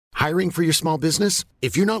Hiring for your small business?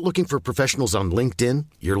 If you're not looking for professionals on LinkedIn,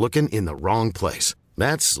 you're looking in the wrong place.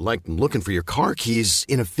 That's like looking for your car keys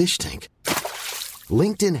in a fish tank.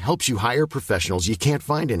 LinkedIn helps you hire professionals you can't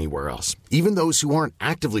find anywhere else, even those who aren't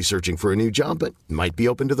actively searching for a new job but might be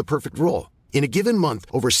open to the perfect role. In a given month,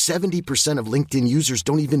 over 70% of LinkedIn users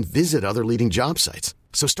don't even visit other leading job sites.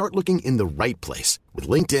 So start looking in the right place. With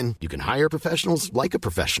LinkedIn, you can hire professionals like a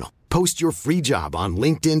professional. Post your free job on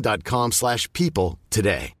linkedin.com/people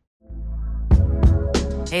today.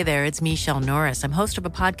 Hey there, it's Michelle Norris. I'm host of a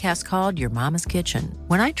podcast called Your Mama's Kitchen.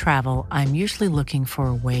 When I travel, I'm usually looking for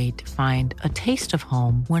a way to find a taste of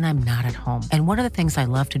home when I'm not at home. And one of the things I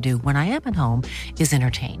love to do when I am at home is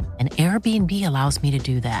entertain. And Airbnb allows me to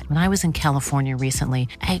do that. When I was in California recently,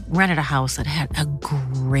 I rented a house that had a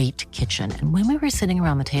great kitchen. And when we were sitting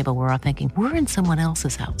around the table, we're all thinking, we're in someone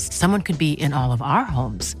else's house. Someone could be in all of our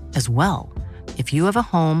homes as well. If you have a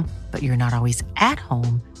home, but you're not always at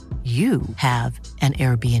home, you have an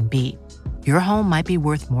Airbnb. Your home might be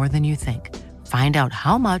worth more than you think. Find out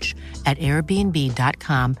how much at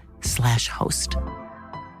airbnb.com/host.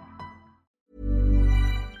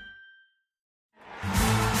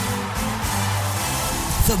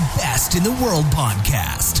 The Best in the World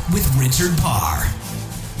podcast with Richard Parr.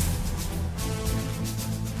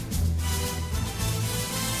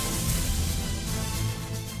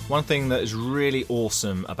 One thing that is really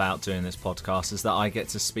awesome about doing this podcast is that I get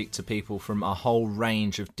to speak to people from a whole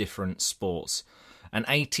range of different sports. And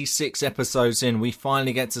 86 episodes in, we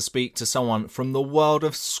finally get to speak to someone from the world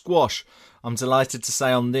of squash. I'm delighted to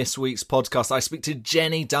say on this week's podcast, I speak to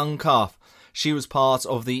Jenny Duncalf. She was part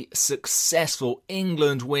of the successful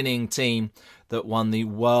England-winning team that won the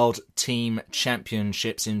World Team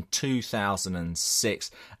Championships in 2006.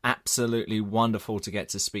 Absolutely wonderful to get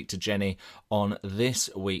to speak to Jenny on this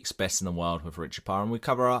week's Best in the World with Richard Parr. And we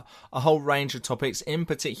cover a whole range of topics, in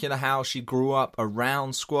particular how she grew up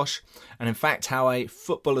around squash, and in fact how a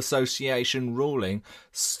Football Association ruling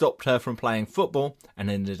stopped her from playing football and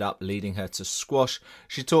ended up leading her to squash.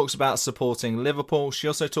 She talks about supporting Liverpool. She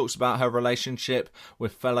also talks about her relationship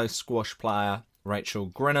with fellow squash player Rachel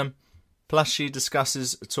Grinham. Plus, she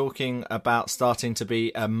discusses talking about starting to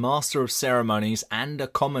be a master of ceremonies and a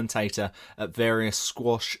commentator at various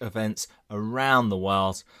squash events around the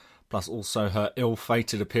world. Plus, also her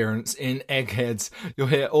ill-fated appearance in Eggheads. You'll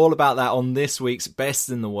hear all about that on this week's Best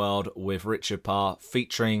in the World with Richard Parr,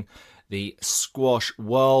 featuring the squash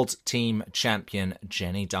world team champion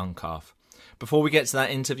Jenny Duncalf. Before we get to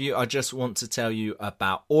that interview, I just want to tell you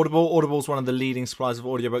about Audible. Audible is one of the leading suppliers of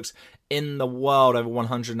audiobooks in the world. Over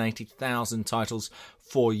 180,000 titles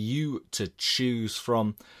for you to choose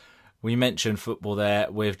from. We mentioned football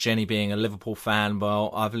there with Jenny being a Liverpool fan.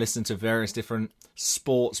 Well, I've listened to various different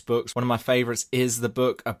sports books. One of my favourites is the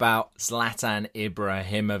book about Zlatan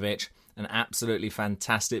Ibrahimovic. An absolutely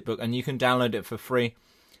fantastic book. And you can download it for free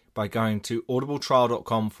by going to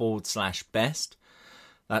audibletrial.com/best.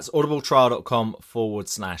 That's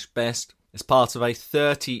audibletrial.com/best. It's part of a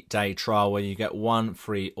 30-day trial where you get one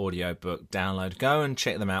free audiobook download. Go and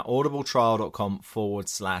check them out.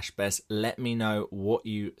 audibletrial.com/best. Let me know what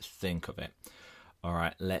you think of it. All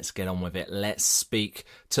right, let's get on with it. Let's speak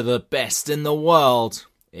to the best in the world.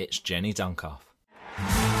 It's Jenny Duncalf.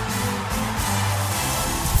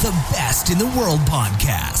 The Best in the World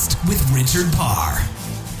podcast with Richard Parr.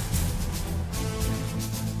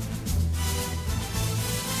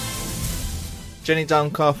 Jenny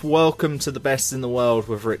Duncalf, welcome to the Best in the World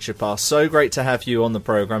with Richard Parr. So great to have you on the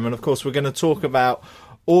programme. And of course, we're going to talk about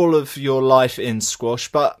all of your life in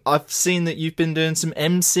squash. But I've seen that you've been doing some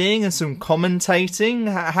emceeing and some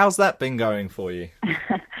commentating. How's that been going for you?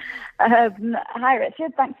 Hi,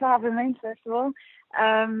 Richard. Thanks for having me, first of all.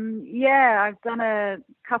 I've done a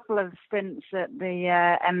couple of stints at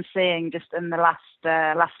the emceeing just in the last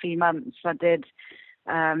few months. I did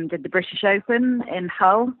the British Open in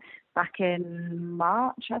Hull back in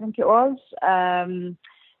March, I think it was. PSA,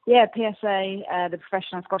 the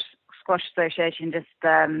Professional Squash Association, just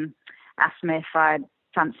asked me if I'd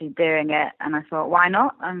fancy doing it, and I thought, why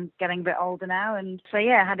not? I'm getting a bit older now, and so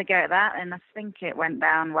I had a go at that, and I think it went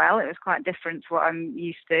down well. It was quite different to what I'm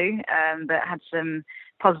used to, but had some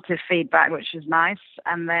positive feedback, which was nice.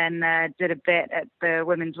 And then did a bit at the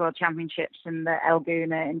Women's World Championships in the El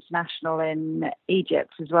Gouna International in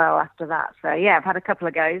Egypt as well after that. So I've had a couple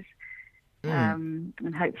of goes. And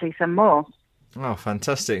hopefully some more. Oh,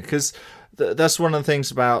 fantastic. Because that's one of the things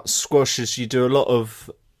about squash is you do a lot of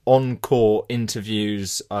on-court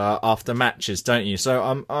interviews after matches, don't you?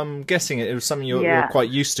 So I'm guessing it was something you're quite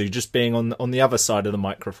used to, just being on the other side of the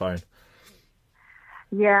microphone.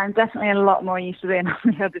 Yeah, I'm definitely a lot more used to being on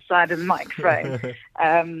the other side of the microphone.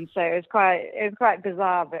 So it was quite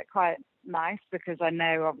bizarre, but quite nice, because I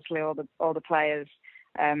know obviously all the players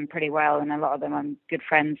pretty well, and a lot of them I'm good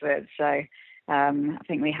friends with. So I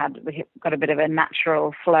think we got a bit of a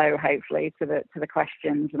natural flow, hopefully, to the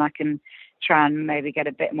questions, and I can try and maybe get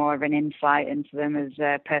a bit more of an insight into them as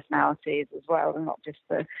personalities as well, and not just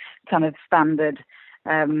the kind of standard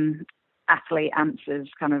athlete answers,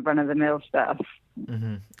 kind of run-of-the-mill stuff.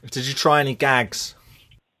 Mm-hmm. Did you try any gags?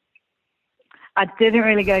 I didn't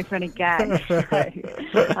really go for any gags.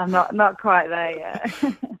 So I'm not quite there yet.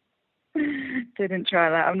 Didn't try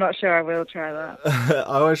that. I'm not sure I will try that.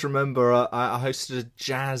 I always remember I hosted a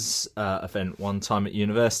jazz event one time at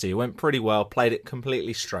university. It went pretty well, played it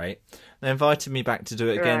completely straight. They invited me back to do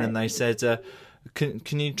it again, right. And they said,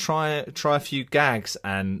 can you try a few gags?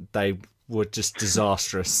 And they were just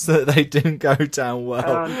disastrous. They didn't go down well.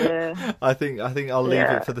 Oh, dear. I think I'll leave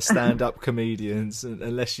it for the stand-up comedians,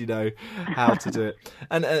 unless you know how to do it.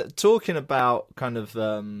 And talking about kind of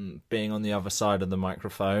being on the other side of the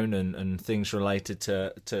microphone and things related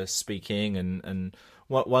to speaking, and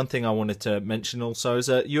one thing I wanted to mention also is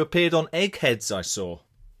you appeared on Eggheads, I saw.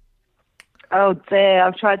 Oh dear,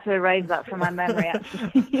 I've tried to erase that from my memory,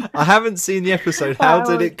 actually. I haven't seen the episode. How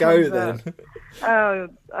did it go then? Oh,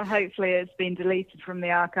 hopefully it's been deleted from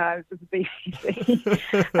the archives of the BBC.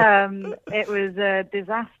 It was a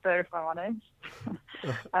disaster, if I'm honest.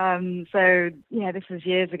 So, yeah, this was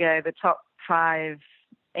years ago. The top 5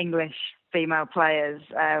 English female players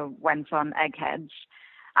went on Eggheads.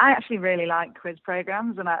 I actually really like quiz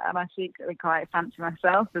programs, and I secretly quite fancy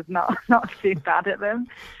myself as not too bad at them.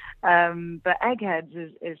 But Eggheads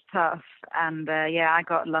is tough, and I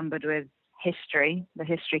got lumbered with history, the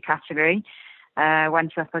history category.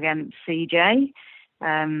 Went up against CJ,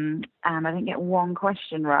 and I didn't get one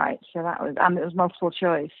question right, so it was multiple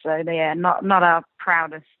choice. So yeah, not our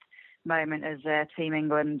proudest moment as Team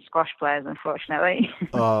England squash players, unfortunately.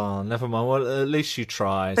 Oh, never mind. Well, at least you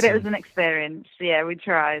tried. But it was an experience. Yeah, we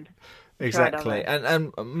tried. Exactly,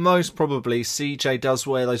 and most probably CJ does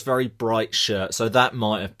wear those very bright shirts, so that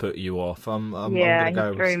might have put you off. I'm he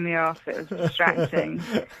threw me off. It was distracting.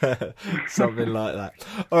 Something like that.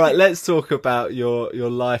 All right, let's talk about your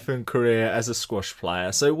life and career as a squash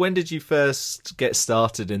player. So when did you first get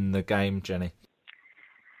started in the game, Jenny?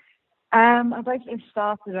 I basically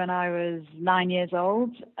started when I was 9 years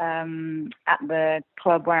old, at the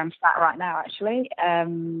club where I'm sat right now, actually,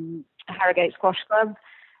 Harrogate Squash Club.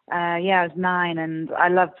 I was 9, and I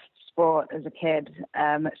loved sport as a kid.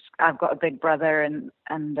 I've got a big brother, and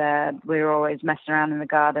we were always messing around in the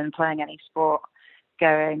garden, playing any sport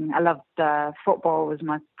going. I loved football. Was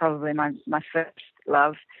probably my first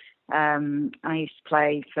love. I used to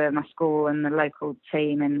play for my school and the local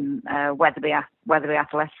team in Wetherby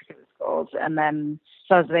Athletic, it was called. And then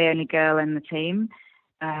so I was the only girl in the team.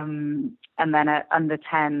 And then at under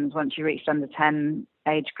 10s, once you reached under 10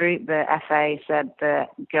 age group, the FA said that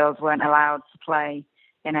girls weren't allowed to play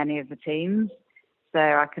in any of the teams. So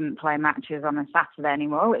I couldn't play matches on a Saturday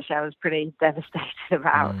anymore, which I was pretty devastated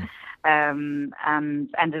about. And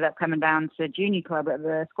ended up coming down to junior club at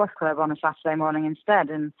the squash club on a Saturday morning instead.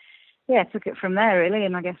 And yeah, took it from there really.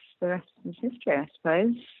 And I guess the rest is history, I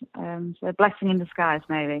suppose. So a blessing in disguise,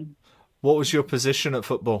 maybe. What was your position at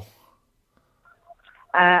football?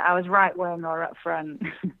 I was right wing or up front.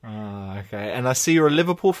 Okay. And I see you're a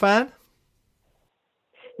Liverpool fan?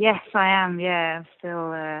 Yes, I am. Yeah,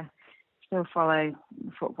 still follow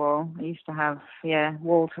football. I used to have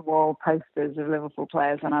wall-to-wall posters of Liverpool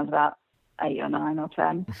players when I was about 8 or 9 or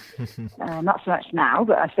 10. Not so much now,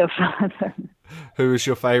 but I still follow them. Who was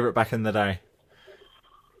your favourite back in the day?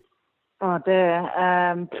 Oh dear.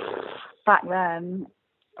 Back then,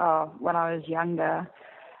 when I was younger.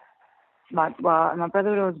 My brother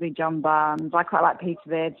would always be John Barnes. I quite like Peter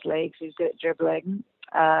Beardsley because he was good at dribbling.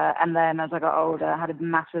 And then as I got older, I had a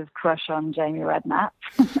massive crush on Jamie Redknapp.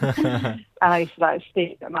 And I used to like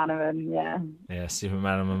Steve McManaman, yeah. Yeah, Steve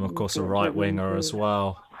McManaman, of course, a right winger as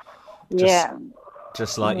well.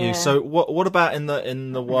 Just like you. So what about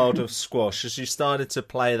in the world of squash? As you started to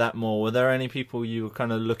play that more, were there any people you were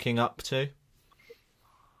kind of looking up to?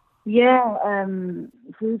 Yeah,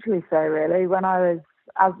 hugely so, really. When I was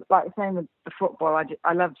like the same with the football,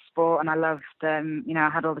 I loved sport, and I loved, I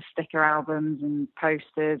had all the sticker albums and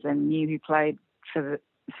posters and knew who played for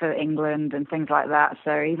England and things like that.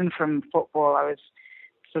 So even from football, I was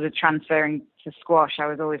sort of transferring to squash. I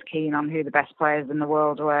was always keen on who the best players in the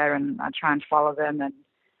world were, and I'd try and follow them. And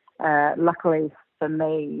luckily for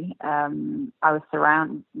me, I was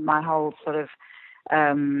surrounded, my whole sort of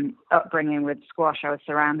upbringing with squash, I was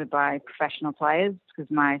surrounded by professional players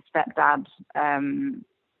because my stepdad,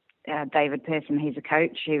 David Pearson, he's a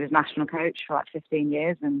coach. He was national coach for like 15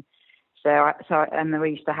 years, and and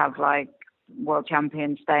we used to have like world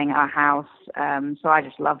champions staying at our house. So I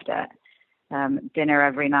just loved it. Dinner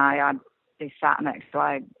every night, I'd be sat next to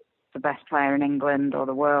like the best player in England or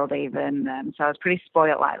the world even. So I was pretty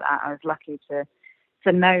spoiled like that. I was lucky to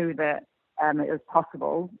know that it was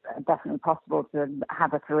possible, definitely possible to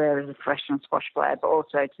have a career as a professional squash player, but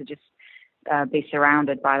also to just be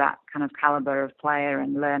surrounded by that kind of caliber of player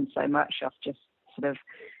and learn so much off just sort of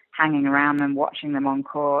hanging around them, watching them on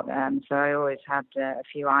court. So I always had a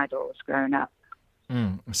few idols growing up.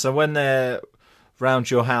 So when they're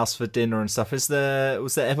round your house for dinner and stuff, was there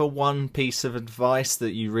ever one piece of advice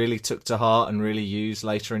that you really took to heart and really used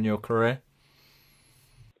later in your career?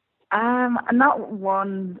 Not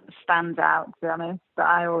one stands out, to be honest, but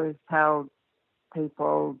I always tell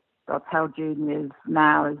people, or tell juniors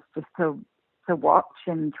now, is just to watch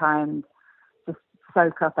and try and just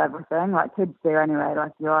soak up everything, like kids do anyway.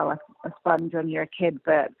 Like you are like a sponge when you're a kid,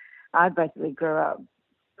 but I basically grew up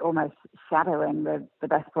almost shadowing the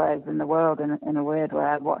best players in the world in a weird way.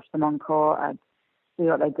 I'd watch them on court, I'd see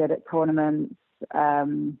what they did at tournaments.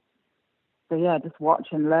 So yeah, just watch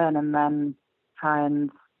and learn, and then try and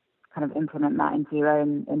kind of implement that into your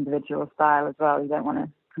own individual style as well. You don't want to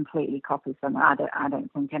completely copy someone, I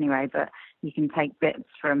don't think anyway, but you can take bits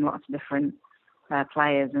from lots of different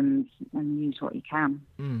players and use what you can.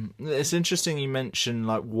 It's interesting you mentioned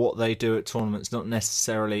like what they do at tournaments, not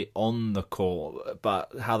necessarily on the court,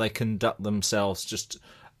 but how they conduct themselves just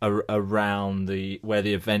around where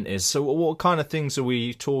the event is. So what kind of things are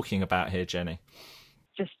we talking about here, Jenny?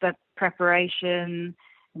 Just the preparation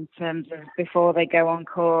in terms of before they go on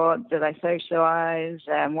court, do they socialise,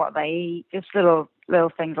 what they eat, just little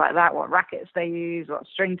things like that, what rackets they use, what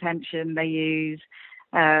string tension they use.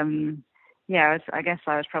 I guess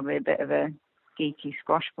I was probably a bit of a geeky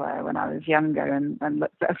squash player when I was younger and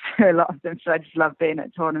looked up to a lot of them. So I just loved being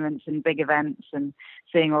at tournaments and big events and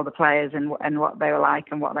seeing all the players and what they were like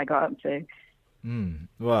and what they got up to.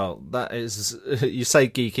 Well, that is, you say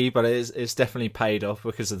geeky, but it's definitely paid off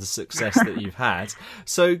because of the success that you've had.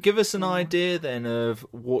 So give us an idea then of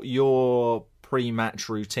what your pre-match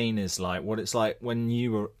routine is like, what it's like when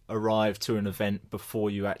you arrive to an event before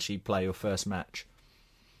you actually play your first match.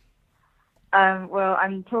 Well,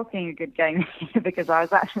 I'm talking a good game here because I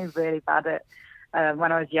was actually really bad at,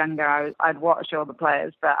 when I was younger, I'd watch all the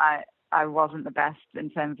players, but I wasn't the best in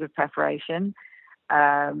terms of preparation.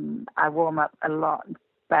 I warm up a lot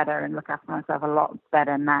better and look after myself a lot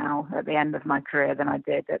better now at the end of my career than I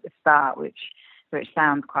did at the start, which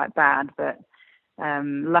sounds quite bad, but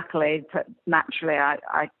luckily, naturally,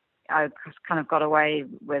 I just kind of got away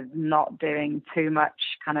with not doing too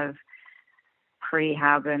much kind of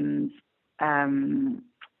prehab and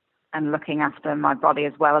looking after my body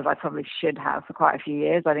as well as I probably should have for quite a few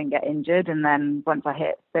years. I didn't get injured, and then once I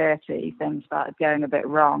hit 30, things started going a bit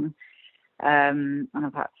wrong. And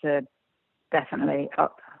I've had to definitely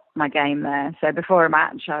up my game there. So before a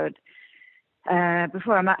match, I'd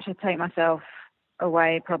take myself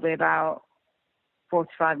away probably about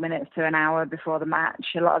 45 minutes to an hour before the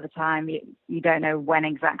match. A lot of the time, you don't know when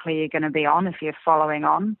exactly you're going to be on if you're following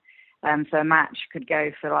on. So a match could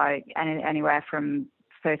go for like anywhere from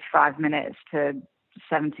 35 minutes to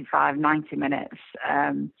 75, 90 minutes.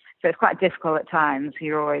 So it's quite difficult at times.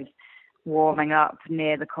 You're always warming up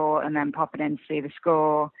near the court and then popping in to see the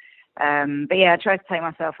score. But yeah, I try to take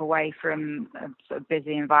myself away from a sort of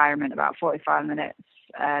busy environment about 45 minutes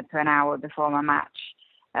to an hour before my match.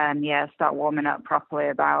 And yeah, start warming up properly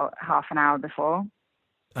about half an hour before.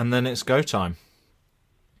 And then it's go time.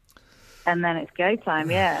 And then it's go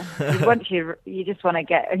time, yeah. you just want to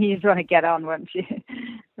get on once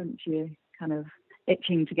you kind of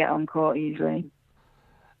itching to get on court usually.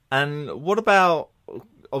 And what about,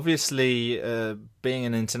 obviously, being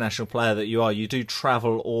an international player that you do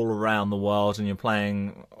travel all around the world, and you're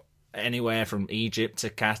playing anywhere from Egypt to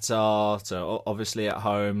Qatar to obviously at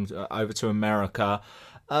home over to America.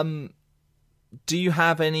 Do you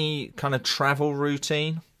have any kind of travel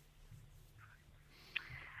routine?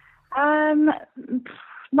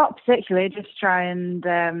 Not particularly. Just try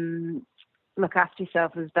and look after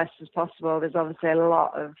yourself as best as possible. There's obviously a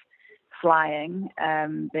lot of flying,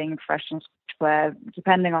 being a professional player.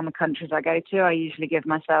 Depending on the countries I go to, I usually give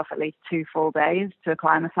myself at least 2 full days to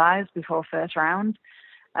acclimatise before first round.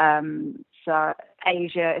 So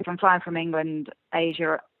Asia, if I'm flying from England,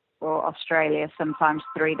 Asia or Australia, sometimes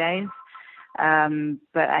 3 days.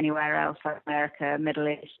 But anywhere else, like America, Middle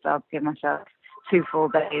East, I'll give myself 2 full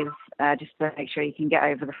days just to make sure you can get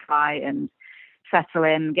over the flight and settle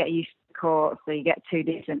in, get used to the court, so you get 2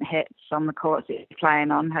 decent hits on the courts that you're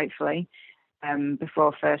playing on, hopefully,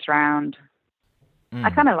 before first round. I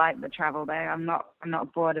kind of like the travel though. I'm not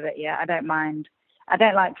bored of it yet. I don't mind. I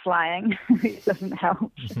don't like flying. It doesn't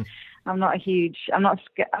help. I'm not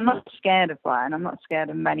scared of flying. I'm not scared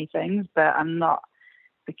of many things, but I'm not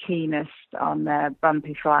the keenest on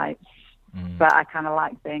bumpy flights. But I kind of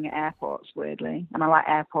like being at airports, weirdly, and I like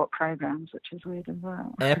airport programs, which is weird as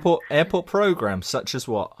well. Airport programs, such as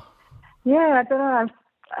what? Yeah, I don't know.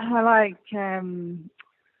 I like.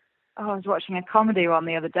 I was watching a comedy one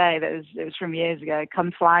the other day it was from years ago.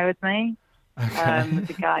 Come Fly With Me. Okay. With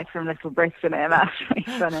the guy from Little Britain, and that's really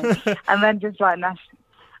funny. And then just like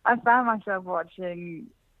I found myself watching,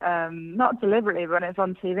 not deliberately, but when it's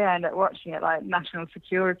on TV, I end up watching it like national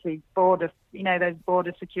security border, those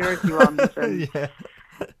border security ones. And Yeah.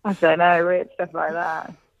 I don't know, weird stuff like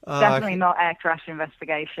that. Definitely not Air Crash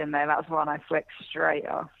Investigation, though. That's one I flicked straight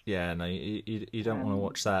off. Yeah, no, you don't want to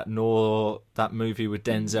watch that. Nor that movie with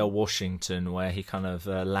Denzel Washington where he kind of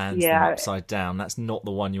lands them upside down. That's not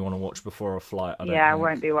the one you want to watch before a flight. I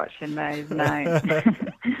won't be watching those, no.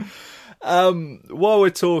 While we're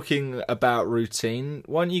talking about routine,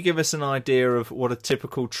 why don't you give us an idea of what a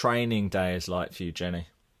typical training day is like for you, Jenny?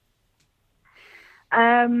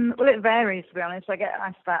 Well, it varies, to be honest. I get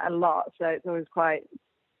asked that a lot, so it's always quite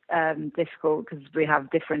difficult because we have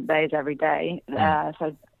different days every day.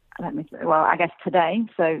 So I guess today.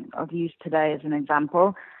 So I'll use today as an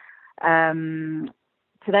example.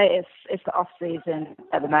 Today it's the off season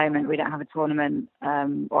at the moment. We don't have a tournament.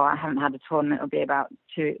 I haven't had a tournament. It'll be about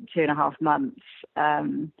 2.5 months.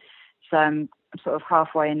 So I'm sort of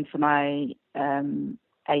halfway into my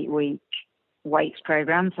 8-week weights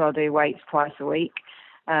program. So I'll do weights twice a week.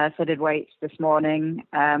 So I did weights this morning,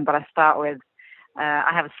 but I start with.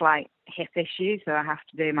 I have a slight hip issue, so I have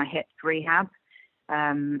to do my hip rehab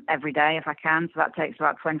every day if I can. So that takes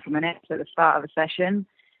about 20 minutes at the start of a session.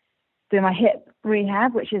 Do my hip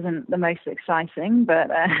rehab, which isn't the most exciting,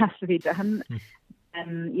 but has to be done.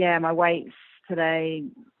 And my weights today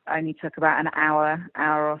only took about an hour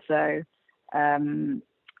or so. And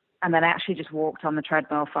then I actually just walked on the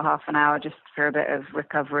treadmill for half an hour just for a bit of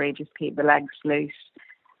recovery, just keep the legs loose.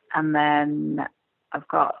 And then I've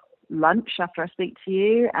got lunch after I speak to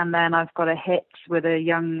you, and then I've got a hit with a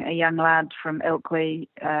young lad from Ilkley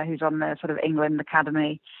who's on the sort of England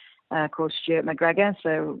academy called Stuart McGregor.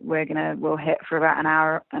 So we'll hit for about an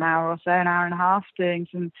hour or so, an hour and a half, doing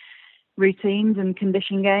some routines and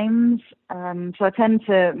condition games. So I tend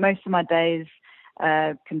to, most of my days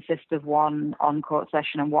consist of one on-court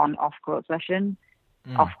session and one off-court session.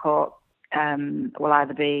 Off-court will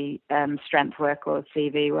either be strength work or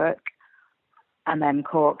CV work. And then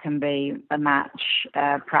court can be a match,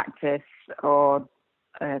 practice, or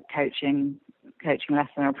a coaching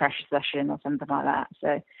lesson or a pressure session or something like that.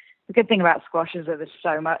 So the good thing about squash is that there's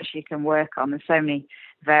so much you can work on. There's so many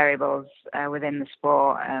variables within the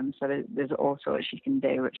sport. So there's all sorts you can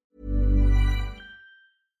do.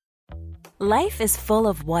 Life is full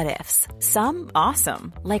of what-ifs. Some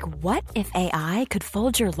awesome, like what if AI could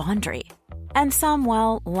fold your laundry? And some,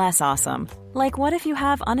 well, less awesome. Like what if you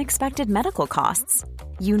have unexpected medical costs?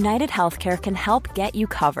 United Healthcare can help get you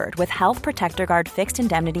covered with Health Protector Guard fixed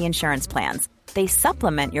indemnity insurance plans. They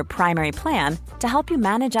supplement your primary plan to help you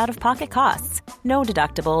manage out-of-pocket costs. No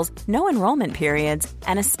deductibles, no enrollment periods,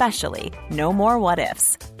 and especially no more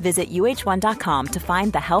what-ifs. Visit UH1.com to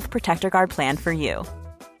find the Health Protector Guard plan for you.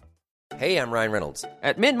 Hey, I'm Ryan Reynolds.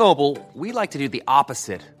 At Mint Mobile, we like to do the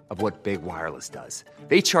opposite of what Big Wireless does.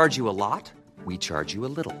 They charge you a lot. We charge you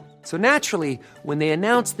a little. So naturally, when they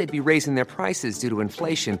announced they'd be raising their prices due to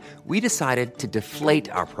inflation, we decided to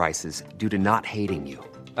deflate our prices due to not hating you.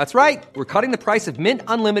 That's right. We're cutting the price of Mint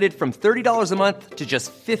Unlimited from $30 a month to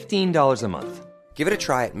just $15 a month. Give it a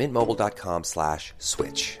try at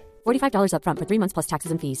mintmobile.com/switch. $45 up front for 3 months plus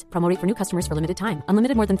taxes and fees. Promo rate for new customers for limited time.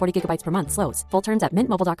 Unlimited more than 40 gigabytes per month slows. Full terms at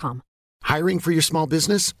mintmobile.com. Hiring for your small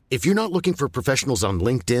business? If you're not looking for professionals on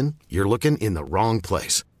LinkedIn, you're looking in the wrong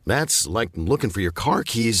place. That's like looking for your car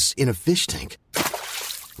keys in a fish tank.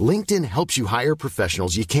 LinkedIn helps you hire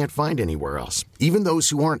professionals you can't find anywhere else, even those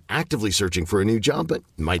who aren't actively searching for a new job but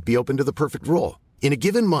might be open to the perfect role. In a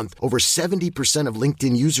given month, over 70% of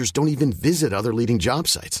LinkedIn users don't even visit other leading job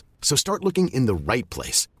sites. So start looking in the right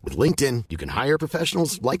place. With LinkedIn, you can hire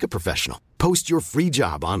professionals like a professional. Post your free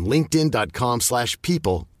job on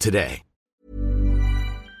linkedin.com/people today.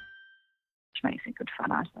 Which makes it good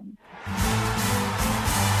fun, I think.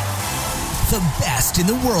 The Best in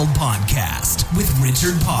the World podcast with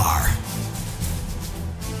Richard Parr.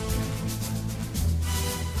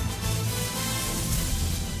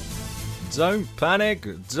 Don't panic,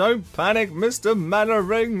 Mr.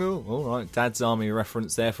 Mannering. All right, Dad's Army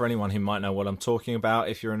reference there for anyone who might know what I'm talking about.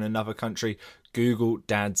 If you're in another country, Google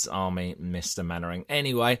Dad's Army, Mr. Mannering.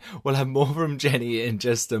 Anyway, we'll have more from Jenny in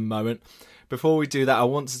just a moment. Before we do that, I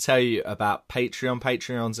want to tell you about Patreon.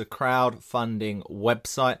 Patreon's a crowdfunding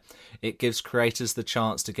website. It gives creators the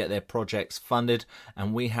chance to get their projects funded,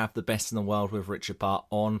 and we have the Best in the World with Richard Parr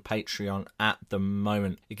on Patreon at the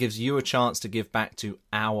moment. It gives you a chance to give back to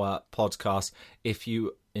our podcast if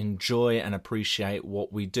you enjoy and appreciate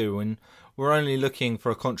what we do, and we're only looking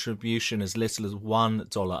for a contribution as little as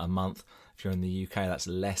 $1 a month. If you're in the UK, that's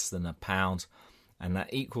less than £1. And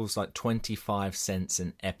that equals like 25 cents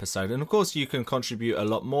an episode. And of course, you can contribute a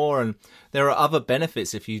lot more. And there are other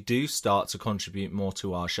benefits if you do start to contribute more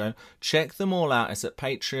to our show. Check them all out. It's at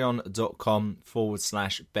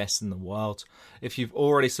patreon.com/best in the world. If you've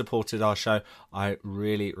already supported our show, I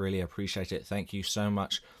really, really appreciate it. Thank you so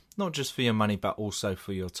much. Not just for your money, but also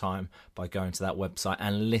for your time by going to that website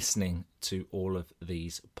and listening to all of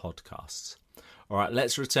these podcasts. All right,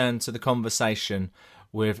 let's return to the conversation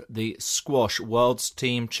with the squash world's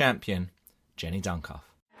team champion, Jenny Duncalf.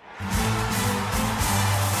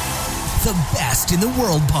 The Best in the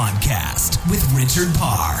World podcast with Richard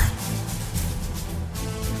Parr.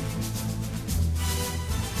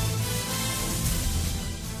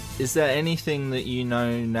 Is there anything that you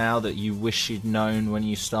know now that you wish you'd known when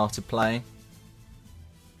you started playing?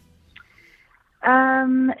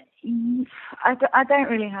 I don't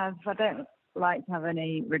really have. I don't like to have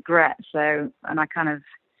any regrets. So, and I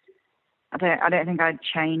don't think I'd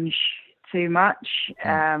change too much.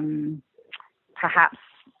 Perhaps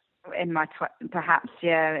in my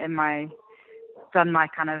done my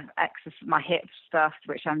kind of exercise, my hip stuff,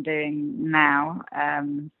 which I'm doing now.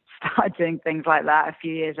 Started doing things like that a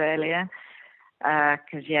few years earlier.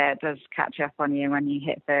 Because it does catch up on you when you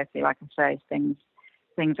hit 30. Like I say, things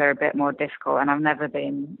are a bit more difficult, and I've never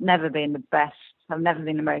been the best. I've never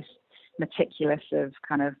been the most meticulous of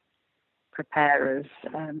kind of preparers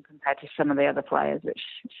compared to some of the other players, which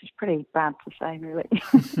is pretty bad to say, really.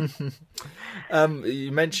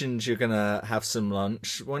 You mentioned you're going to have some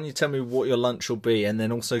lunch. Why don't you tell me what your lunch will be, and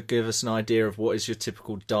then also give us an idea of what is your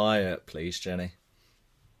typical diet, please, Jenny?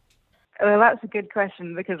 Well, that's a good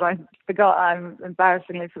question, because I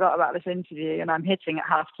embarrassingly forgot about this interview, and I'm hitting at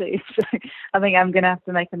 2:30. So I think I'm going to have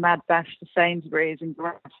to make a mad dash to Sainsbury's and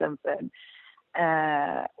grab something.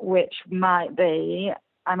 Which might be,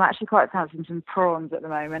 I'm actually quite fancying some prawns at the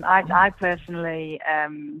moment. I personally,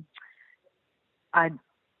 I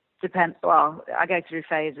go through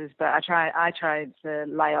phases, but I try to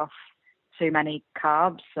lay off too many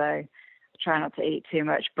carbs, so I try not to eat too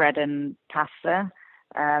much bread and pasta.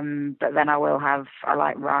 But then I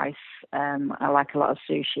like rice. I like a lot of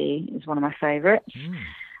sushi, is one of my favorites.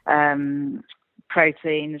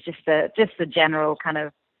 Proteins, just the general kind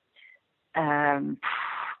of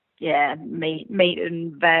meat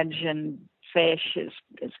and veg and fish is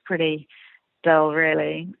pretty dull,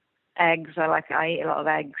 really. Eggs, I eat a lot of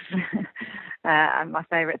eggs. And my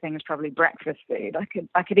favourite thing is probably breakfast food.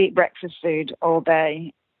 I could eat breakfast food all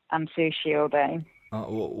day and sushi all day.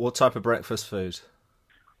 What type of breakfast food?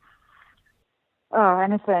 Oh,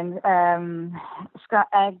 anything.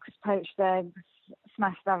 Eggs, poached eggs,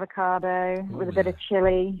 smashed avocado with a bit of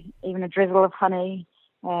chili, even a drizzle of honey.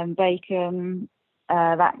 Bacon,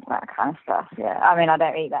 that kind of stuff. Yeah, I mean, I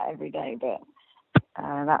don't eat that every day, but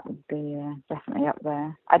that would be definitely up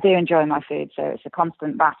there. I do enjoy my food, so it's a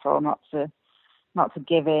constant battle not to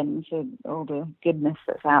give in to all the goodness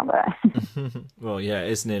that's out there. Well, yeah,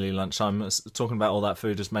 it's nearly lunchtime. Talking about all that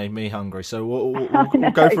food has made me hungry, so we'll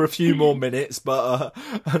go for a few more minutes, but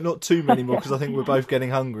not too many more, because I think we're both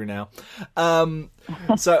getting hungry now.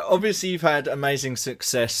 So obviously you've had amazing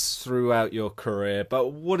success throughout your career, but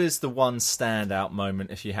what is the one standout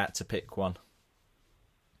moment if you had to pick one?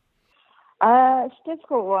 It's a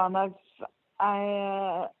difficult one. I've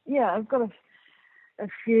got a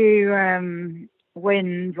few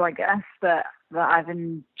wins, I guess, that I've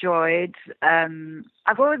enjoyed.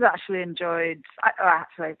 I've always actually enjoyed.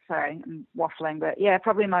 Sorry, I'm waffling, but yeah,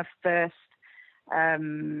 probably my first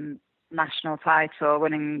national title,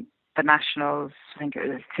 winning the Nationals. I think it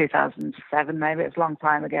was 2007, maybe. It was a long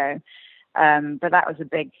time ago, but that was a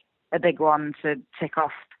big one to tick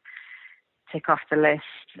off the list.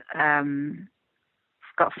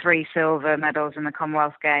 Got 3 silver medals in the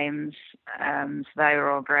Commonwealth Games, so they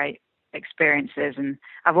were all great experiences. And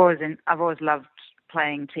I've always loved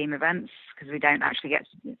playing team events, because we don't actually get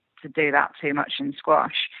to do that too much in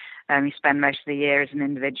squash. You spend most of the year as an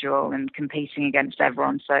individual and competing against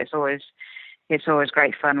everyone, so it's always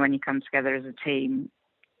great fun when you come together as a team.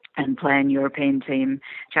 and playing European team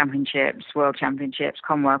championships, world championships,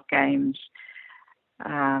 Commonwealth Games.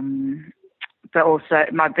 But also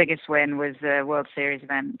my biggest win was the World Series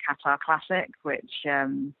event, Qatar Classic, which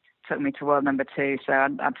took me to world number 2. So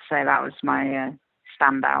I'd say that was my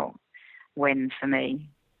standout win for me.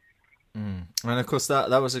 And of course that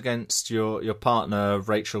was against your partner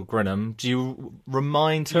Rachel Grinham. Do you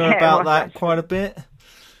remind her about that actually quite a bit?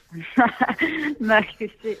 No,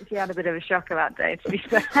 she had a bit of a shocker that day, to be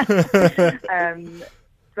fair.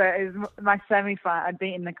 But it was my semi-final. I'd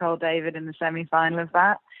beaten Nicole David in the semi-final of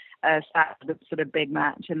that. So that was a sort of big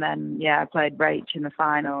match, and then I played Rach in the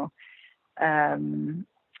final,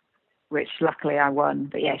 which luckily I won.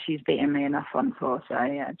 But she's beaten me enough on tour, so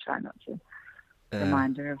I try not to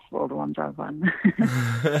remind her of all the ones I've won.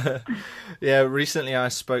 Recently I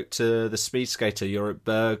spoke to the speed skater Jorrit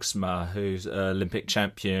Bergsma, who's an Olympic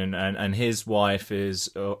champion, and his wife is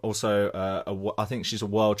also I think she's a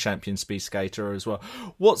world champion speed skater as well.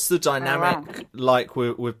 What's the dynamic like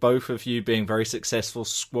with both of you being very successful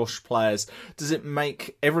squash players? Does it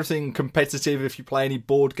make everything competitive if you play any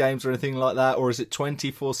board games or anything like that, or is it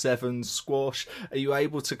 24/7 squash? Are you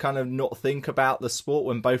able to kind of not think about the sport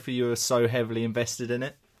when both of you are so heavily invested in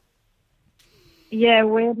it? Yeah,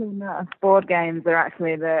 weirdly enough, board games are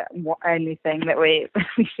actually the only thing that we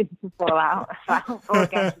seem to fall out about. Board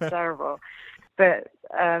games are terrible. But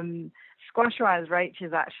squash-wise, Rach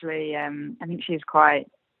is actually, I think she's quite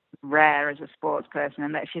rare as a sports person,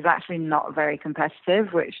 and that she's actually not very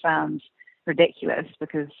competitive, which sounds ridiculous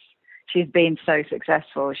because she's been so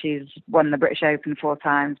successful. She's won the British Open 4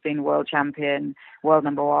 times, been world champion, world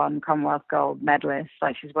number 1, Commonwealth gold medalist.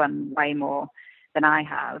 Like, she's won way more than I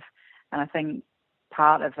have. And I think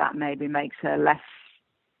part of that maybe makes her less,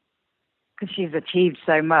 because she's achieved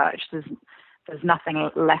so much, there's nothing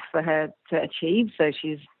left for her to achieve. So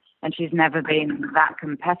she's never been that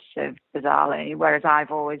competitive, bizarrely, whereas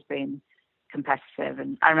I've always been competitive.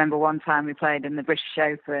 And I remember one time we played in the British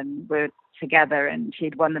Open, we were together, and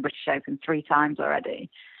she'd won the British Open 3 times already,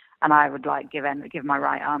 and I would give my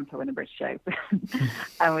right arm to win the British Open.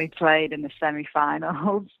 And we played in the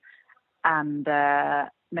semi-finals, and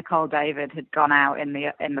Nicole David had gone out in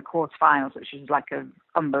the quarterfinals, which was like an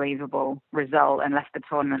unbelievable result, and left the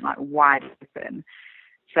tournament like wide open.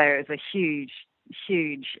 So it was a huge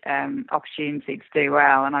opportunity to do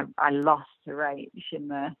well, and I lost to Rach in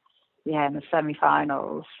the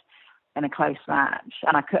semi-finals in a close match,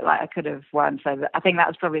 and I could have won. So I think that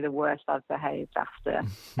was probably the worst I've behaved after.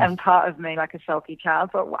 And part of me, like a sulky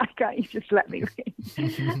child, thought, why can't you just let me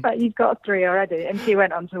win? But you've got 3 already. And she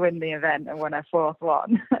went on to win the event and won her 4th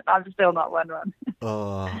one. I've still not won one.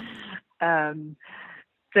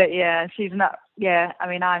 But she's not. Yeah, I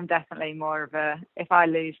mean, I'm definitely more of a, if I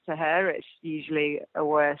lose to her, it's usually a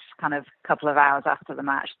worse kind of couple of hours after the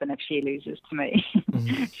match than if she loses to me.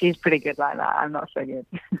 She's pretty good like that. I'm not so good.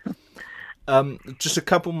 Just a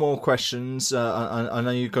couple more questions. I know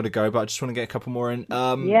you've got to go, but I just want to get a couple more in.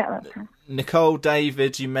 That's right. Nicole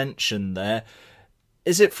David, you mentioned there.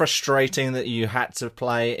 Is it frustrating that you had to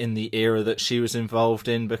play in the era that she was involved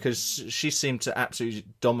in? Because she seemed to absolutely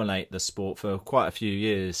dominate the sport for quite a few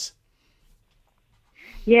years.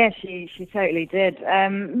 Yeah, she totally did.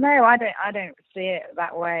 No, I don't see it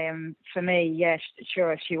that way. For me,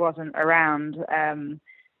 sure, if she wasn't around,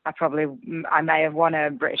 I may have won a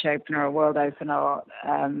British Open or a World Open, or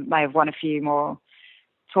may have won a few more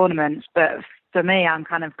tournaments. But for me, I'm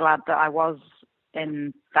kind of glad that I was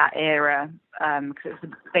in that era, because it was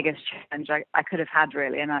the biggest challenge I could have had,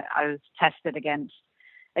 really, and I was tested against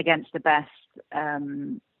the best.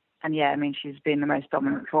 And I mean, she's been the most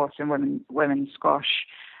dominant force in women's squash,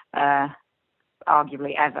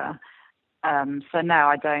 arguably ever. So no,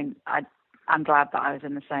 I don't. I'm glad that I was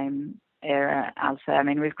in the same era as her. I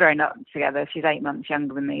mean, we've grown up together. She's 8 months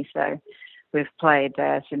younger than me, so we've played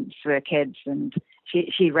since we were kids. And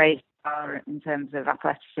she raised the bar in terms of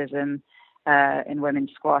athleticism in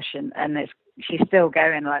women's squash, and she's still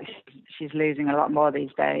going. Like, she's losing a lot more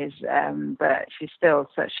these days, but she's still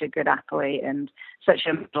such a good athlete and such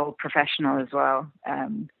a model professional as well.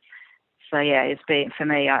 So yeah, for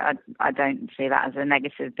me, I don't see that as a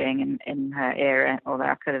negative being in her era, although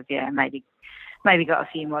I could have maybe got a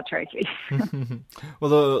few more trophies.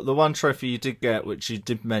 Well, the one trophy you did get, which you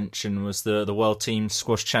did mention, was the World Team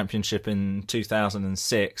Squash Championship in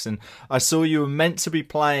 2006, and I saw you were meant to be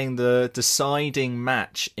playing the deciding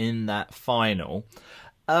match in that final.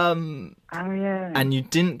 And you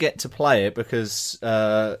didn't get to play it because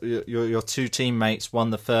your 2 teammates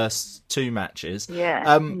won the first 2 matches.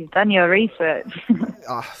 Yeah, you've done your research.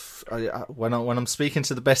 When I'm speaking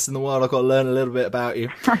to the best in the world, I've got to learn a little bit about you.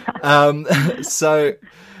 So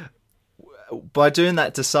by doing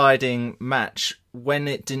that deciding match, when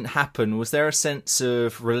it didn't happen, was there a sense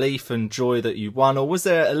of relief and joy that you won, or was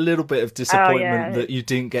there a little bit of disappointment that you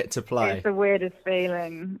didn't get to play? It's the weirdest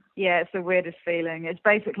feeling. Yeah, it's the weirdest feeling. It's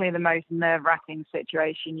basically the most nerve-wracking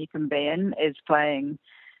situation you can be in, is playing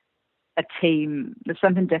a team. There's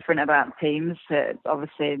something different about teams.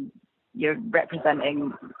 Obviously, you're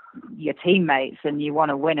representing your teammates and you want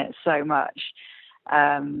to win it so much.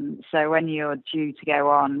 So when you're due to go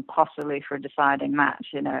on possibly for a deciding match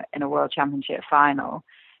in a World Championship final,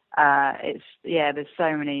 there's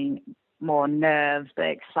so many more nerves, the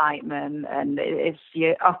excitement, and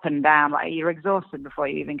you're up and down, like you're exhausted before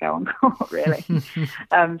you even go on court, really.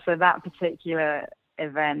 So that particular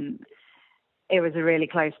event, it was a really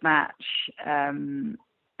close match.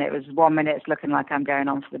 It was 1 minute it's looking like I'm going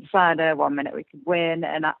on for the decider, 1 minute we could win,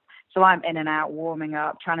 and so I'm in and out, warming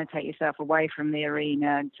up, trying to take yourself away from the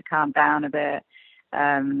arena to calm down a bit.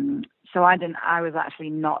 So I was actually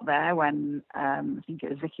not there when I think it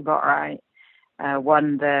was Vicky Botwright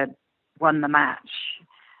won the match.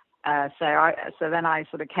 So then I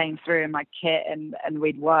sort of came through in my kit and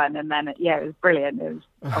we'd won, and then it was brilliant. It was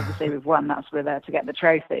obviously we've won, that's we're there to get the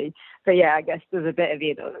trophy. But yeah, I guess there's a bit of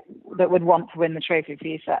you that would want to win the trophy for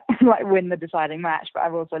you, like win the deciding match. But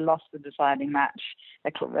I've also lost the deciding match, a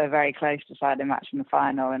very close deciding match in the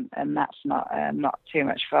final, and that's not too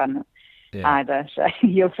much fun either. So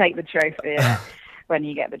you'll take the trophy when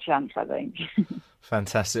you get the chance, I think.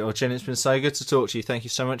 Fantastic. Well, Jen, it's been so good to talk to you. Thank you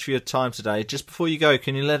so much for your time today. Just before you go,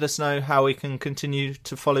 can you let us know how we can continue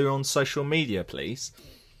to follow you on social media, please?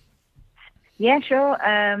 Yeah, sure.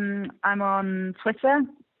 I'm on Twitter.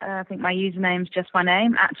 I think my username's just my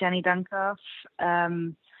name, @JennyDuncalf.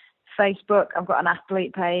 Facebook, I've got an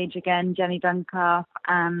athlete page, again, Jenny Duncalf,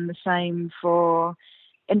 and the same for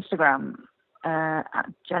Instagram,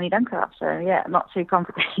 Jenny Duncalf. So, yeah, not too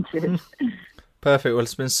complicated. Perfect. Well,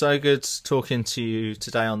 it's been so good talking to you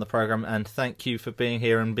today on the programme, and thank you for being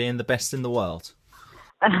here and being the best in the world.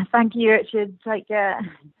 Thank you, Richard. Take care.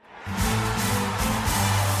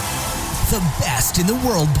 The Best in the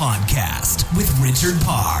World podcast with Richard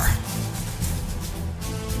Parr.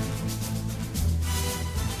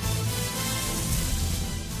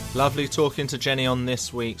 Lovely talking to Jenny on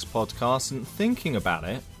this week's podcast, and thinking about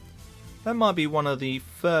it, that might be one of the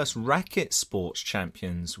first racket sports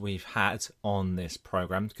champions we've had on this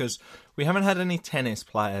programme, because we haven't had any tennis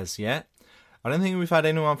players yet. I don't think we've had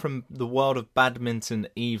anyone from the world of badminton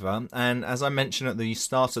either. And as I mentioned at the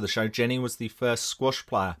start of the show, Jenny was the first squash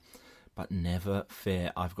player. But never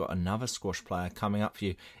fear, I've got another squash player coming up for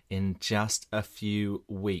you in just a few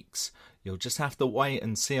weeks. You'll just have to wait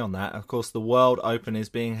and see on that. Of course, the World Open is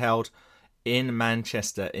being held in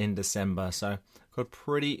Manchester in December, so got a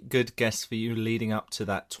pretty good guest for you leading up to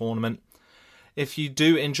that tournament. If you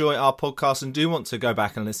do enjoy our podcast and do want to go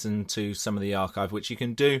back and listen to some of the archive, which you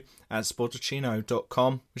can do at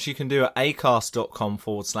sportocchino.com, which you can do at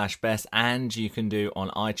acast.com/best, and you can do on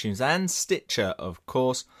iTunes and Stitcher, of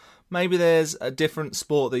course. Maybe there's a different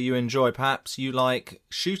sport that you enjoy. Perhaps you like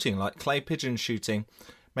shooting, like clay pigeon shooting.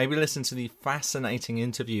 Maybe listen to the fascinating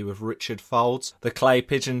interview with Richard Folds, the clay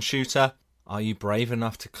pigeon shooter. Are you brave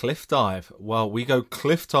enough to cliff dive? Well, we go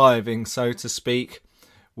cliff diving, so to speak,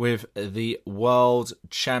 with the world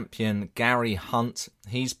champion Gary Hunt.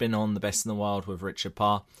 He's been on the Best in the World with Richard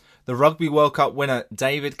Parr. The Rugby World Cup winner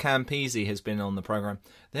David Campese has been on the programme.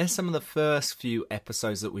 They're some of the first few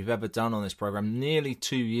episodes that we've ever done on this programme, nearly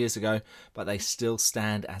 2 years ago, but they still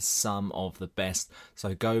stand as some of the best.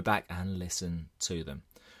 So go back and listen to them.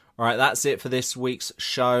 All right, that's it for this week's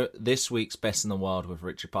show, this week's Best in the World with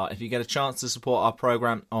Richard Parr. If you get a chance to support our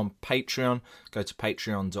programme on Patreon, go to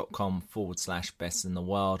patreon.com/Best in the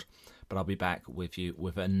World. But I'll be back with you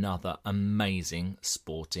with another amazing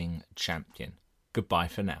sporting champion. Goodbye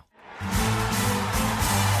for now.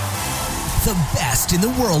 The Best in the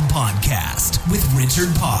World podcast with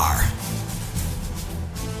Richard Parr.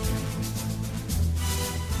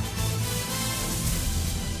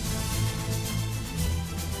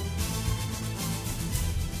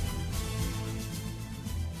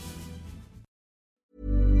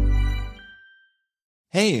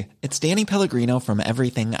 Hey, it's Danny Pellegrino from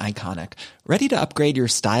Everything Iconic. Ready to upgrade your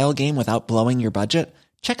style game without blowing your budget?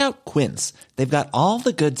 Check out Quince. They've got all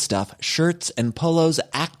the good stuff, shirts and polos,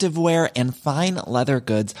 activewear, and fine leather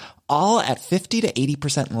goods, all at 50 to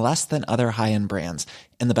 80% less than other high-end brands.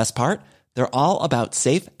 And the best part? They're all about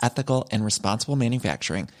safe, ethical, and responsible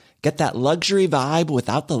manufacturing. Get that luxury vibe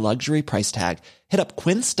without the luxury price tag. Hit up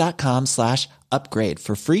quince.com/upgrade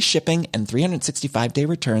for free shipping and 365-day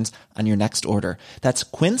returns on your next order. That's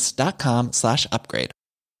quince.com/upgrade.